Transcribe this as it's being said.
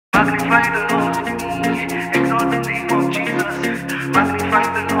Magnify the Lord with me, exalt the name of Jesus. Magnify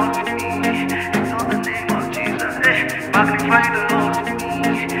the Lord with me, exalt the name of Jesus. Magnify the Lord with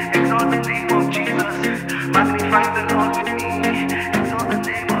me, exalt the name of Jesus. Magnify the Lord with me, exalt the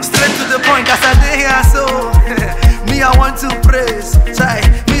name of Jesus. Straight to the point, as I day here, so me I want to praise,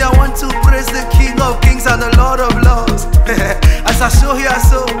 me I want to praise the King of Kings and the Lord of Lords. As I show here,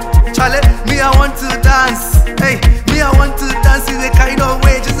 so Charlie, me I want to dance, me I want to dance in the kind of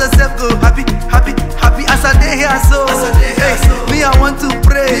way Jesus said go happy, happy, happy. As I day here, so me I want to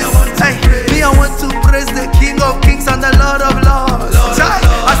praise, me I want to praise the King of Kings and the Lord of Lords.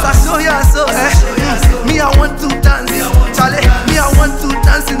 As I show here, so me I want to dance, Charlie, me I want to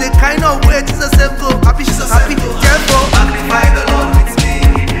dance in the kind of way Jesus said go happy, happy, careful. Magnify the Lord with me,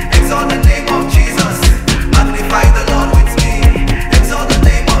 exalt the name of Jesus. Magnify the Lord with me, exalt the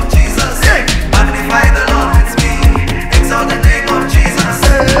name of Jesus. Magnify the Lord with me, exalt the name of Jesus.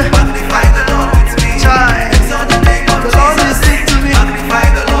 Magnify the Lord with me, exalt the name of Jesus. Magnify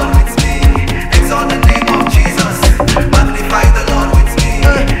the Lord with me, exalt the name of Jesus. Magnify the Lord with me,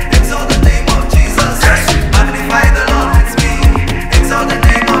 exalt the name of Jesus. Magnify the Lord with me, exalt the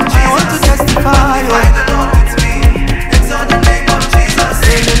name of Jesus. I want to testify. Magnify the Lord with me, exalt the name of Jesus.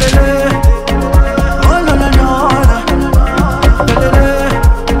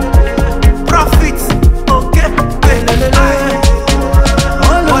 Prophets, okay.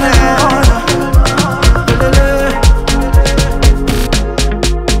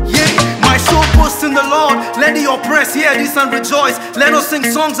 My soul boasts in the Lord. Let the oppressed hear this and rejoice. Let us sing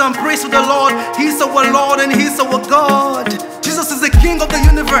songs and praise to the Lord. He's our Lord and He's our God. Jesus is the King of the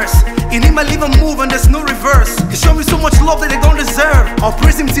universe. In Him I live and move and there's no reverse. He showed me so much love that they don't deserve. I'll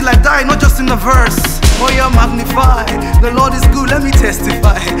praise Him till I die, not just in a verse. Oh yeah, magnify. The Lord is good, let me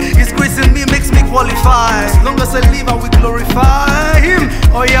testify. His grace in me makes me qualify. As long as I live I will glorify Him.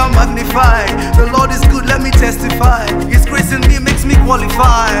 Oh yeah, magnify. The Lord is good, let me testify. His grace in me makes me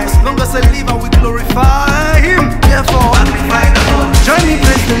qualify. As long as I live I will glorify Him. Therefore, Magnify the Lord. join me,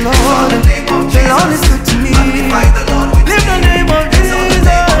 praise the Lord. The Lord is good to me. Magnify the Lord. Live the name of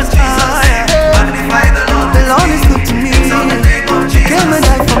Jesus. Magnify the Lord. The Lord is good to me. Exalt the name of He Jesus. came and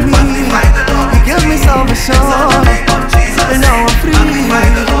died for me. Magnify the Lord. He gave me salvation. Exalt the name of Jesus. And now I'm free. Magnify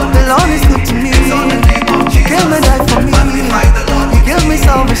the Lord. The Lord is good to me. Exalt the name of He Jesus. came and died for me. Magnify the Lord. He gave me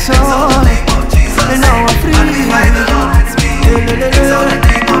salvation. Exalt the name of Jesus. And now I'm free. Magnify the Lord with me. Exalt the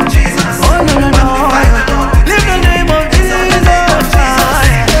name of Jesus. Oh no no no. Magnify the Lord. Live the name of Jesus. Exalt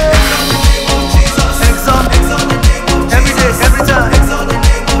every day, every time. Exalt the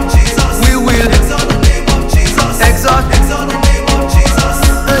name of Jesus. We will Exalt the name of Jesus. exalt Exalt the name of Jesus.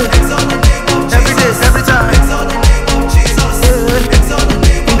 Exalt the name of Jesus. every day, every time. Exalt the name of Jesus. Exalt the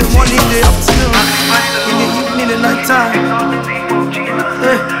name In of the morning, Jesus. in the afternoon, in the evening, the night time. Exalt the name of Jesus.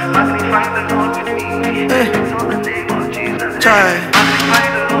 Magnify the Lord with me, exalt the name of Jesus. Try. Magnify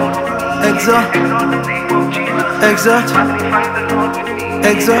the Lord with me, Exalt, exalt the name of Jesus. exalt, Magnify the Lord with me,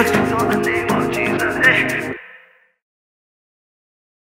 exalt. exalt